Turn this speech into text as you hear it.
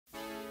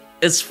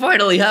It's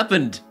finally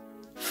happened!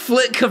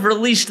 Flic have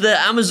released their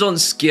Amazon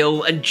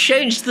skill and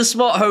changed the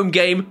smart home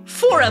game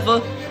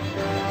forever!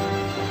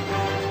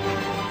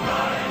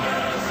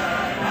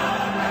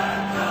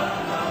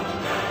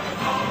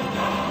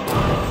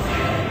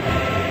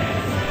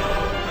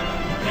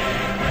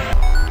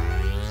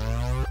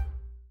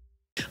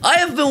 I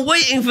have been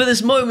waiting for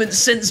this moment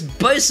since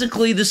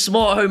basically the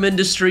smart home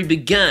industry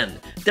began.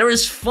 There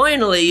is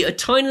finally a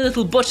tiny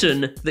little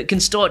button that can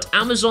start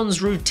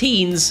Amazon's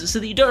routines so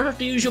that you don't have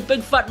to use your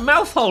big fat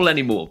mouth hole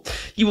anymore.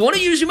 You want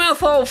to use your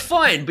mouth hole,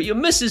 fine, but your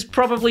missus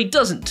probably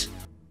doesn't.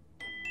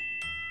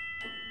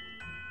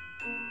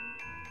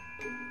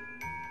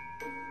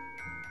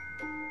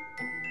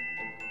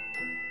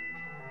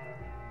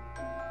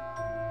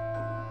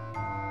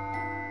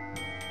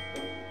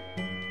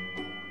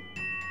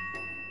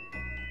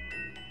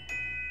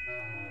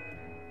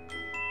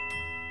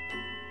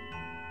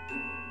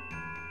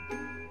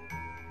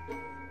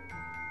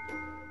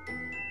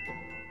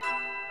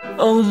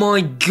 Oh my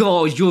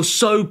god, you're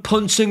so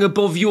punching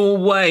above your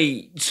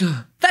weight.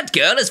 That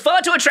girl is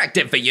far too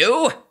attractive for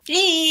you.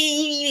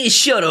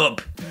 Shut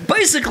up.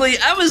 Basically,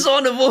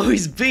 Amazon have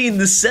always been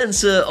the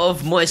center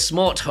of my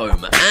smart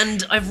home,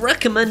 and I've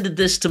recommended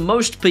this to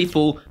most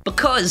people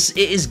because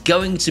it is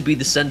going to be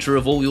the center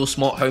of all your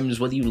smart homes,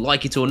 whether you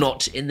like it or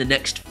not, in the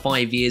next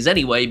 5 years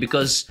anyway,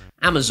 because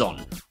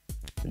Amazon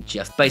and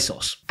Jeff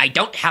Bezos. I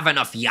don't have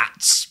enough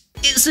yachts.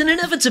 It's an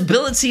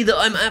inevitability that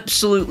I'm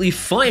absolutely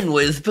fine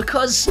with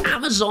because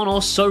Amazon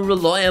are so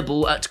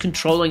reliable at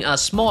controlling our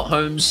smart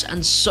homes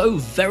and so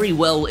very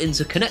well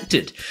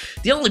interconnected.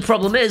 The only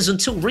problem is,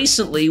 until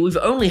recently, we've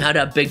only had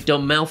our big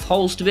dumb mouth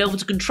holes to be able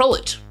to control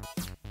it.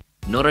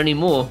 Not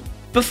anymore.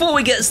 Before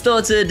we get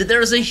started,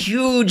 there is a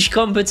huge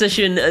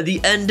competition at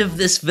the end of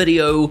this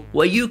video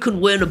where you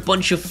can win a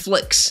bunch of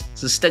flicks,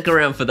 so stick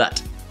around for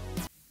that.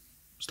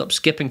 Stop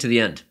skipping to the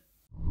end.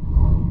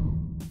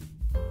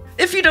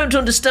 If you don't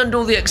understand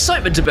all the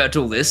excitement about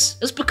all this,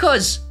 it's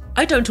because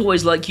I don't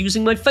always like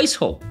using my face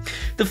hole.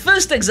 The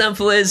first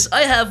example is,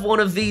 I have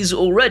one of these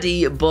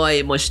already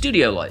by my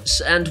studio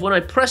lights, and when I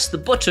press the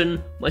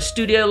button, my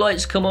studio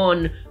lights come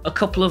on, a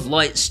couple of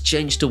lights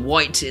change to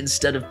white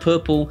instead of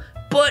purple,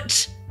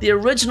 but the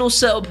original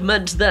setup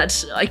meant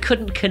that I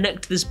couldn't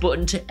connect this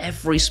button to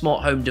every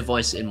smart home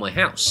device in my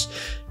house.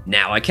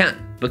 Now I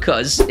can,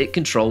 because it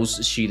controls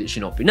a she that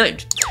should not be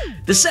named.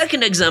 The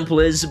second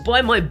example is,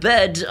 by my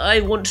bed,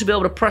 I want to be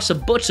able to press a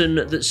button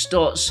that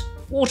starts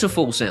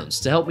waterfall sounds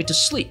to help me to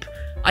sleep.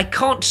 I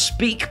can't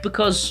speak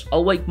because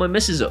I'll wake my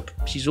missus up.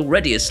 She's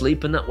already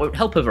asleep and that won't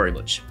help her very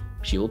much.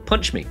 She will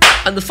punch me.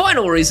 And the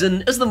final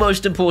reason is the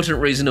most important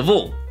reason of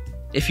all.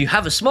 If you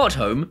have a smart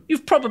home,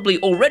 you've probably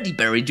already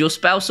buried your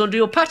spouse under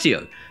your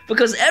patio,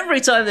 because every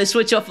time they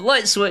switch off a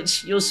light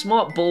switch, your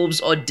smart bulbs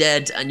are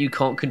dead and you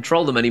can't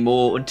control them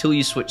anymore until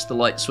you switch the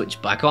light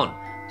switch back on.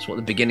 That's what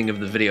the beginning of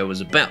the video was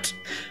about.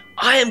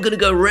 I am going to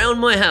go around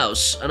my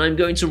house and I'm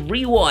going to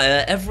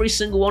rewire every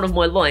single one of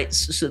my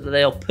lights so that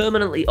they are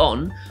permanently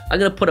on. I'm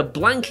going to put a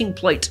blanking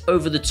plate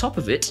over the top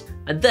of it,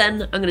 and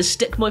then I'm going to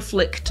stick my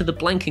flick to the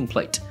blanking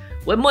plate.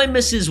 When my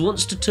missus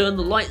wants to turn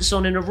the lights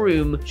on in a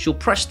room, she'll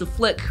press the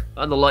flick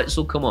and the lights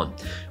will come on.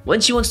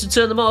 When she wants to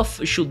turn them off,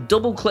 she'll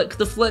double click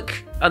the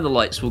flick and the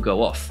lights will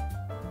go off.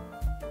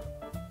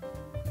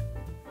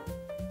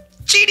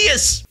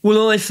 Genius!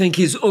 Well, I think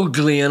it's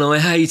ugly and I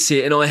hate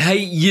it and I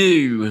hate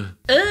you.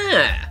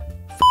 F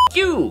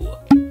you.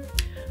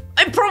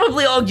 I'm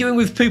probably arguing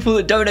with people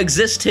that don't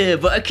exist here,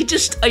 but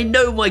I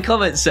know my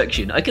comment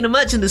section. I can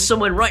imagine there's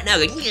someone right now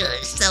going,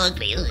 it's so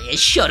ugly,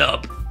 shut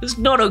up. It's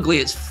not ugly,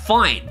 it's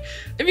fine.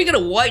 If you get a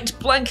white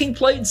blanking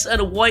plates and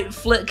a white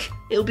flick,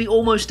 it'll be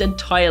almost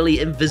entirely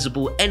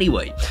invisible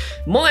anyway.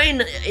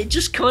 Mine, it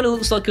just kind of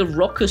looks like a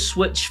rocker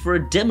switch for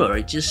a dimmer.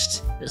 It's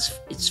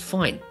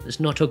fine, it's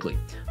not ugly.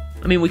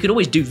 I mean, we could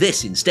always do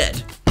this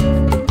instead.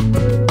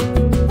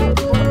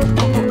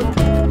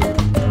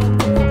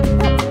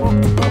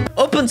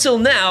 Up until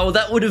now,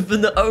 that would have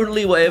been the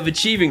only way of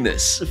achieving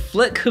this.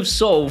 Flic have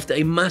solved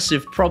a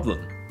massive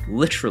problem.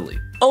 Literally.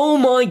 Oh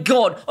my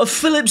god, a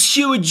Philips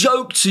Hue a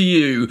joke to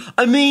you.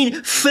 I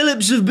mean,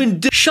 Philips have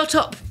been Shut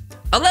up.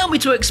 Allow me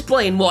to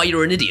explain why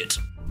you're an idiot.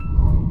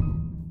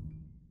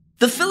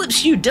 The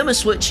Philips Hue dimmer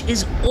switch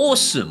is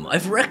awesome.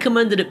 I've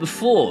recommended it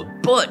before,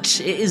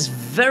 but it is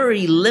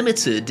very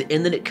limited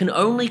in that it can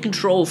only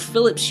control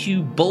Philips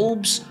Hue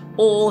bulbs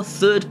or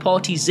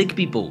third-party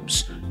Zigbee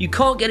bulbs. You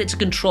can't get it to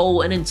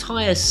control an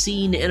entire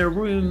scene in a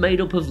room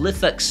made up of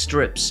Lifex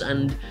strips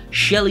and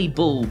Shelly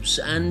bulbs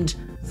and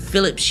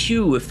Philips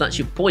Hue, if that's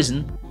your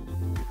poison.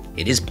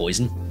 It is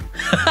poison.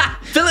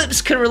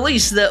 Philips can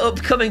release their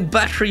upcoming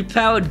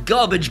battery-powered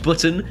garbage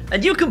button,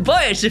 and you can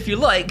buy it if you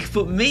like,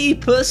 but me,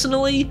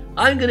 personally,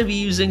 I'm going to be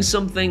using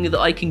something that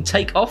I can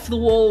take off the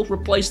wall,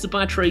 replace the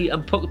battery,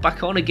 and put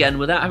back on again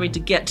without having to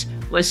get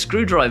my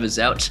screwdrivers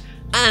out,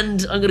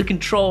 and I'm going to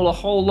control a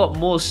whole lot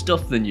more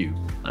stuff than you,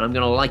 and I'm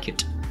going to like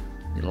it.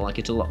 I'm going to like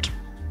it a lot.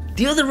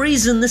 The other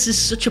reason this is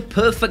such a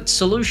perfect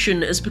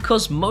solution is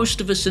because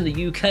most of us in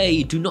the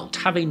UK do not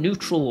have a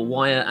neutral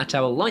wire at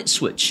our light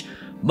switch.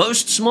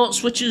 Most smart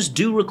switches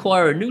do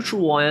require a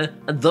neutral wire,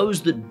 and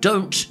those that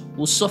don't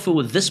will suffer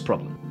with this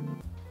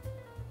problem.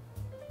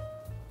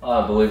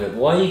 I believe it.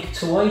 Why are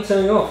you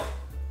turning off?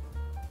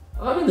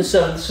 I'm in the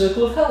 7th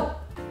circle of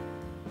hell.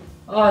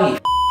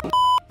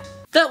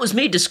 That was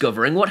me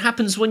discovering what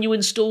happens when you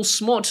install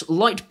smart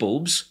light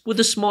bulbs with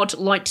a smart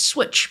light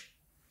switch.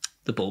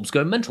 The bulbs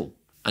go mental,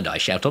 and I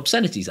shout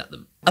obscenities at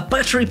them. A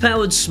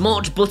battery-powered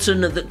smart button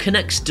that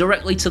connects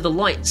directly to the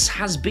lights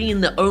has been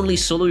the only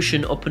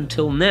solution up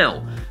until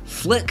now.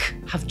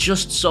 Flic have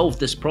just solved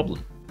this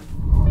problem.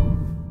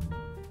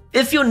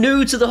 If you're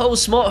new to the whole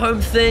smart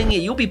home thing,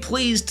 you'll be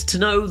pleased to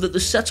know that the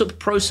setup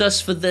process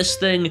for this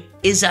thing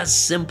is as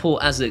simple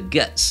as it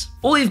gets.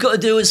 All you've got to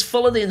do is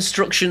follow the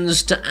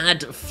instructions to add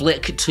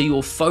Flic to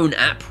your phone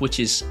app, which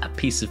is a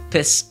piece of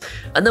piss.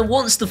 And then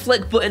once the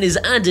Flic button is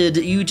added,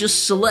 you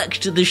just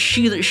select the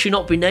she that should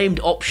not be named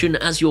option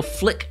as your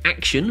Flic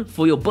action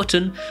for your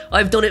button.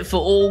 I've done it for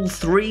all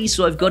three,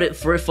 so I've got it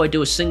for if I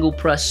do a single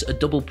press, a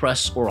double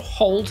press, or a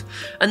hold.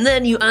 And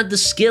then you add the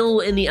skill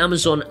in the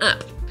Amazon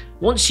app.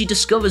 Once she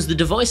discovers the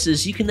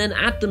devices, you can then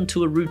add them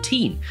to a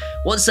routine.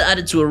 Once they're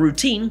added to a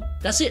routine,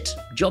 that's it,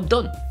 job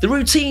done. The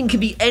routine can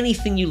be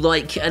anything you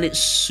like, and it's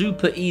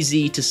super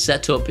easy to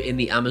set up in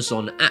the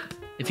Amazon app.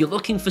 If you're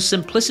looking for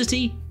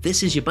simplicity,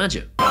 this is your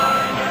badger.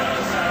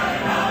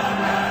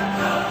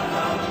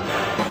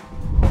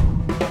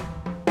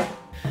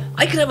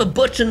 I could have a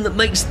button that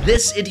makes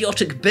this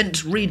idiotic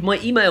bint read my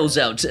emails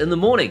out in the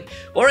morning,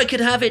 or I could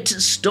have it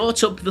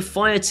start up the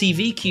Fire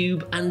TV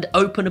cube and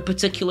open a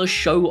particular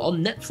show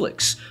on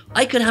Netflix.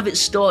 I could have it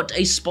start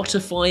a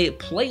Spotify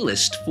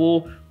playlist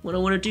for when I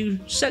want to do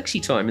sexy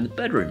time in the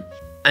bedroom.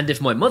 And if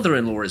my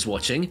mother-in-law is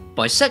watching,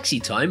 by sexy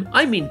time,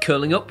 I mean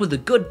curling up with a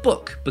good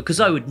book, because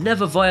I would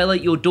never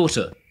violate your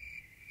daughter.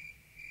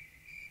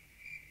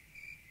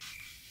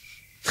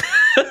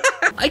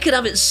 I could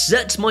have it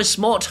set my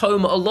smart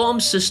home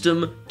alarm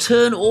system,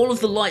 turn all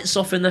of the lights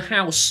off in the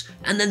house,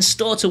 and then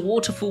start a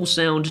waterfall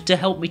sound to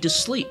help me to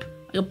sleep.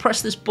 I can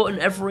press this button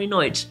every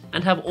night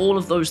and have all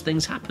of those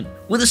things happen.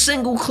 With a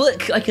single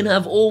click, I can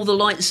have all the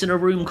lights in a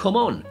room come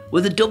on.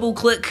 With a double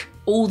click,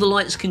 all the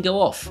lights can go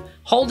off.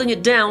 Holding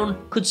it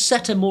down could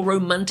set a more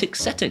romantic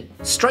setting.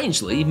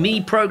 Strangely, me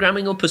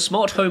programming up a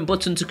smart home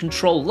button to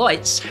control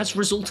lights has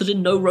resulted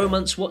in no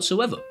romance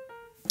whatsoever.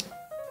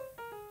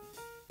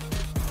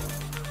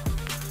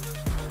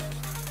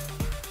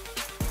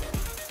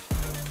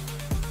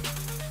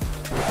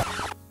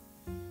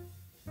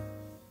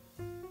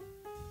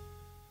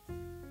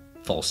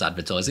 False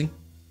advertising.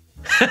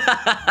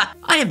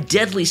 I am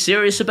deadly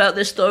serious about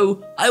this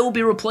though. I will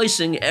be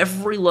replacing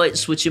every light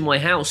switch in my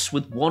house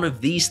with one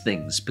of these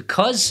things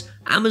because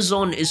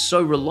Amazon is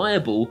so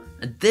reliable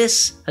and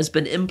this has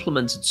been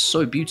implemented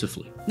so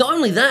beautifully. Not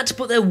only that,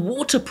 but they're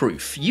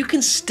waterproof. You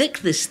can stick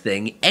this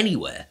thing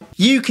anywhere.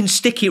 You can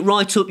stick it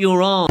right up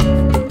your arm.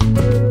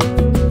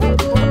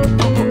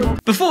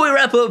 Before we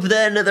wrap up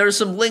then, there are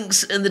some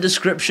links in the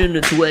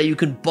description to where you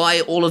can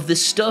buy all of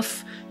this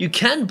stuff. You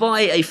can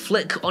buy a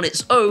Flic on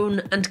its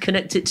own and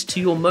connect it to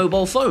your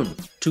mobile phone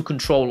to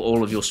control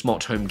all of your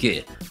smart home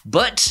gear.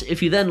 But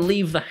if you then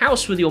leave the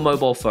house with your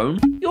mobile phone,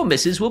 your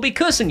missus will be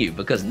cursing you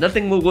because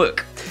nothing will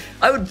work.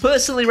 I would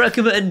personally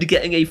recommend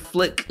getting a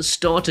Flic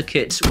starter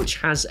kit which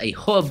has a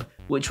hub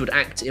which would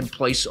act in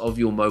place of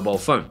your mobile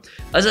phone.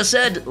 As I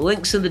said,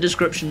 links in the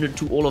description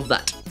to all of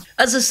that.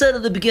 As I said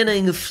at the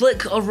beginning,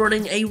 Flic are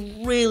running a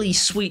really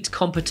sweet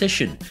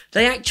competition.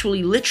 They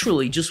actually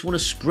literally just want to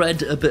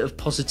spread a bit of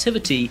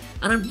positivity,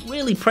 and I'm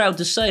really proud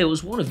to say it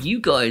was one of you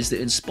guys that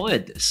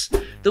inspired this.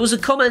 There was a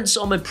comment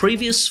on my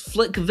previous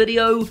Flic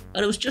video,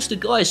 and it was just a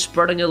guy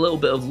spreading a little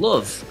bit of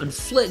love, and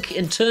Flic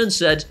in turn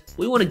said,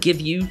 we want to give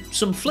you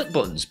some Flic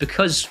buttons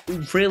because we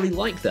really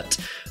like that.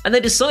 And they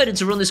decided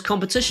to run this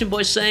competition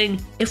by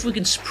saying, if we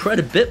can spread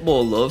a bit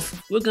more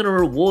love, we're going to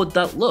reward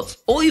that love.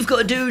 All you've got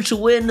to do to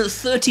win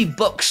 30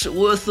 bucks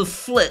worth of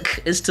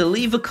Flic is to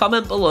leave a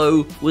comment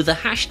below with the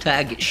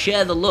hashtag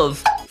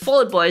 #ShareTheLove,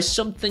 followed by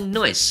something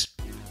nice.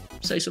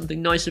 Say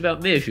something nice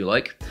about me if you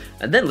like,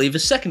 and then leave a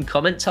second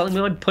comment telling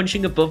me I'm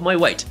punching above my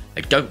weight.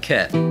 I don't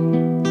care.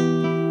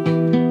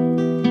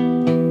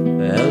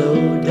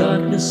 Hello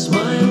darkness,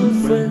 my old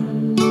friend.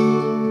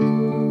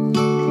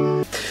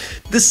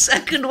 The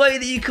second way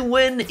that you can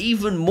win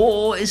even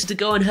more is to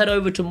go and head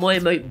over to my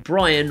mate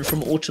Brian from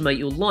Automate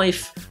Your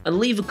Life and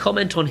leave a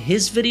comment on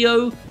his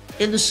video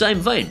in the same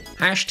vein.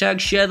 Hashtag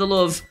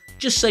 #ShareTheLove.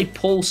 Just say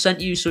Paul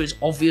sent you so it's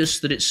obvious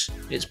that it's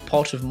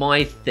part of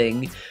my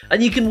thing.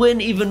 And you can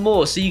win even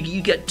more, so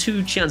you get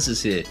two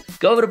chances here.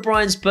 Go over to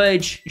Brian's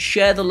page,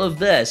 share the love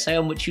there, say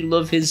how much you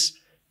love his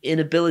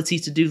inability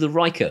to do the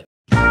Riker.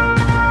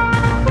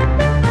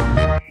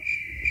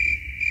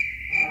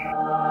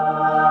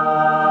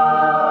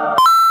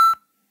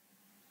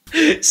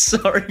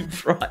 Sorry,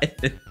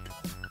 Brian.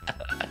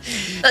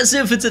 That's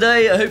it for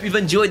today. I hope you've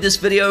enjoyed this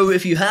video.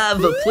 If you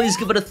have, please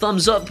give it a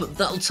thumbs up.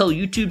 That'll tell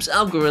YouTube's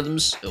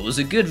algorithms it was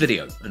a good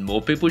video and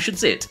more people should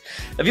see it.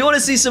 If you want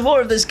to see some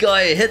more of this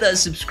guy, hit that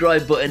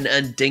subscribe button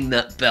and ding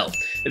that bell.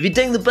 If you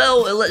ding the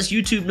bell, it lets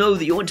YouTube know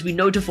that you want to be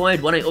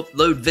notified when I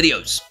upload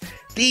videos.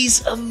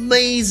 These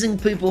amazing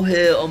people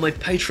here are my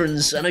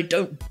patrons, and I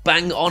don't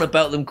bang on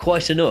about them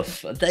quite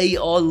enough. They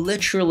are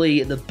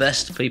literally the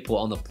best people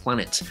on the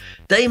planet.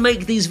 They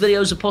make these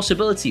videos a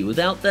possibility.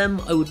 Without them,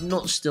 I would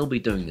not still be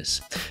doing this.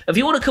 If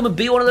you want to come and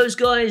be one of those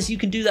guys, you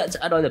can do that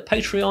at either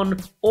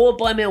Patreon or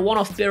buy me a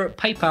one-off beer at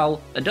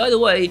PayPal, and either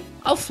way,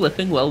 I'll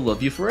flipping well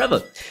love you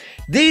forever.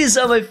 These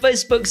are my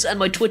Facebooks and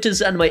my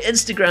Twitters and my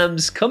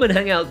Instagrams. Come and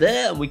hang out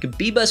there and we can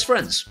be best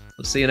friends.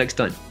 I'll see you next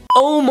time.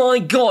 Oh my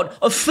god,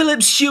 a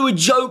Philips Hue a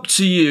joke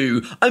to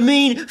you. I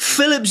mean,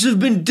 Philips have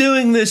been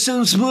doing this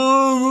since...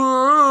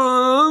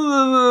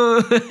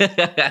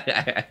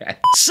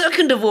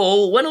 Second of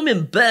all, when I'm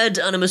in bed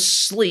and I'm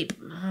asleep...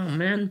 Oh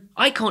man,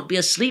 I can't be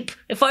asleep.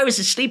 If I was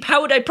asleep,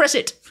 how would I press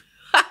it?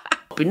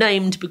 Be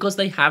named because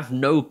they have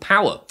no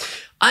power.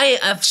 I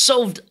have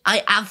solved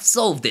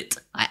it.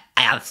 I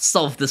have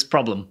solved this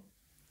problem.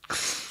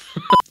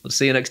 I'll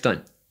see you next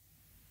time.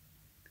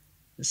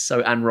 It's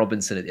so Anne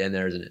Robinson at the end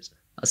there, isn't it?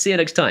 I'll see you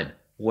next time.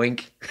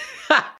 Wink.